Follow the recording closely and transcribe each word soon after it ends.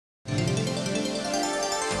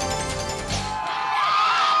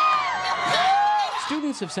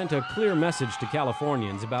students have sent a clear message to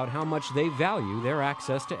Californians about how much they value their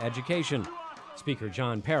access to education. Speaker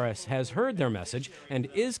Pérez has heard their message and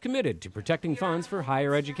is committed to protecting funds for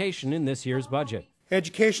higher education in this year's budget.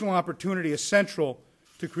 Educational opportunity is central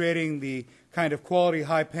to creating the kind of quality,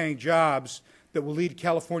 high-paying jobs that will lead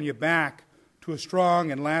California back to a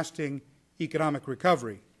strong and lasting economic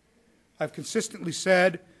recovery. I've consistently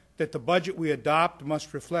said that the budget we adopt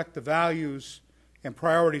must reflect the values and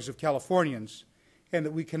priorities of Californians, and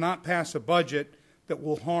that we cannot pass a budget that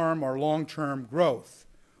will harm our long-term growth.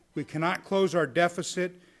 We cannot close our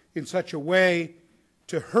deficit in such a way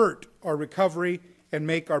to hurt our recovery and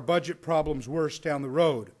make our budget problems worse down the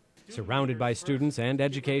road. Surrounded by students and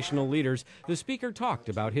educational leaders, the Speaker talked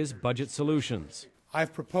about his budget solutions.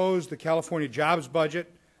 I've proposed the California jobs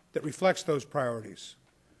budget that reflects those priorities.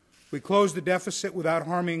 We close the deficit without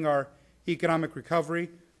harming our economic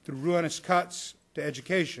recovery through ruinous cuts to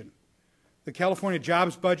education. The California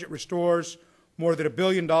jobs budget restores more than $1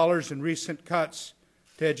 billion in recent cuts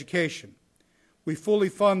to education. We fully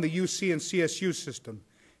fund the UC and CSU system,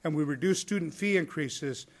 and we reduce student fee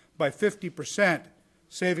increases by 50%,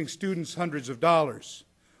 saving students hundreds of dollars.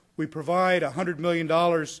 We provide $100 million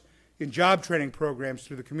in job training programs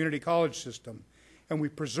through the community college system, and we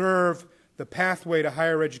preserve the pathway to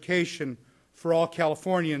higher education for all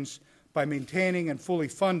Californians by maintaining and fully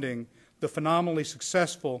funding the phenomenally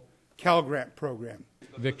successful Cal Grant program.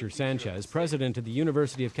 Victor Sanchez, president of the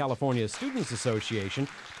University of California Students Association,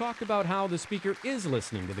 talked about how the Speaker is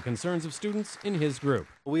listening to the concerns of students in his group.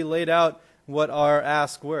 We laid out what our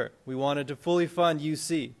asks were. We wanted to fully fund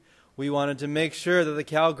UC. We wanted to make sure that the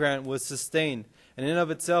Cal Grant was sustained. And in and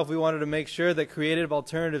of itself, we wanted to make sure that creative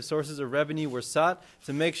alternative sources of revenue were sought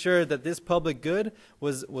to make sure that this public good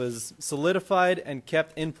was solidified and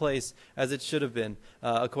kept in place as it should have been,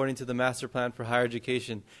 according to the Master Plan for Higher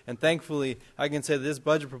Education. And thankfully, I can say that this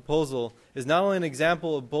budget proposal is not only an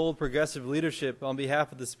example of bold progressive leadership on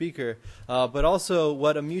behalf of the Speaker, but also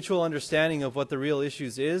what a mutual understanding of what the real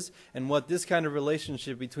issues is and what this kind of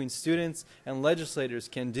relationship between students and legislators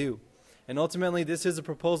can do. And ultimately, this is a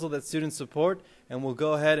proposal that students support, and we'll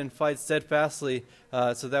go ahead and fight steadfastly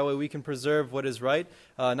so that way we can preserve what is right,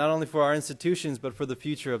 not only for our institutions, but for the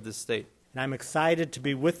future of this state. And I'm excited to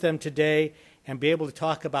be with them today and be able to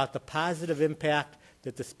talk about the positive impact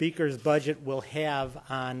that the Speaker's budget will have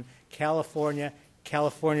on California's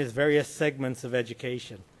various segments of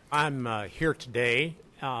education. I'm here today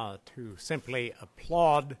to simply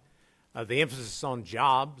applaud the emphasis on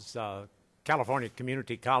jobs. California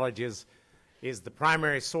Community Colleges is the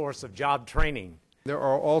primary source of job training. There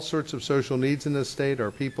are all sorts of social needs in this state.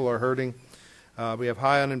 Our people are hurting. We have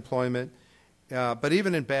high unemployment. But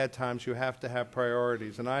even in bad times, you have to have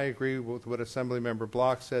priorities. And I agree with what Assemblymember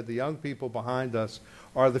Block said. The young people behind us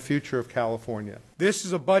are the future of California. This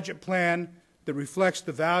is a budget plan that reflects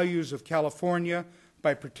the values of California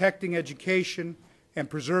by protecting education and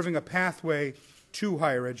preserving a pathway to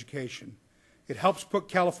higher education. It helps put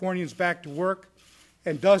Californians back to work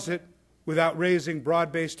and does it without raising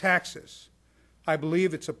broad-based taxes. I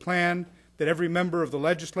believe it's a plan that every member of the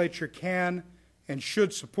legislature can and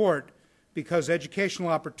should support because educational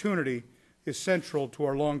opportunity is central to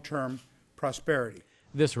our long-term prosperity.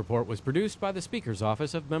 This report was produced by the Speaker's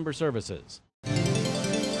Office of Member Services.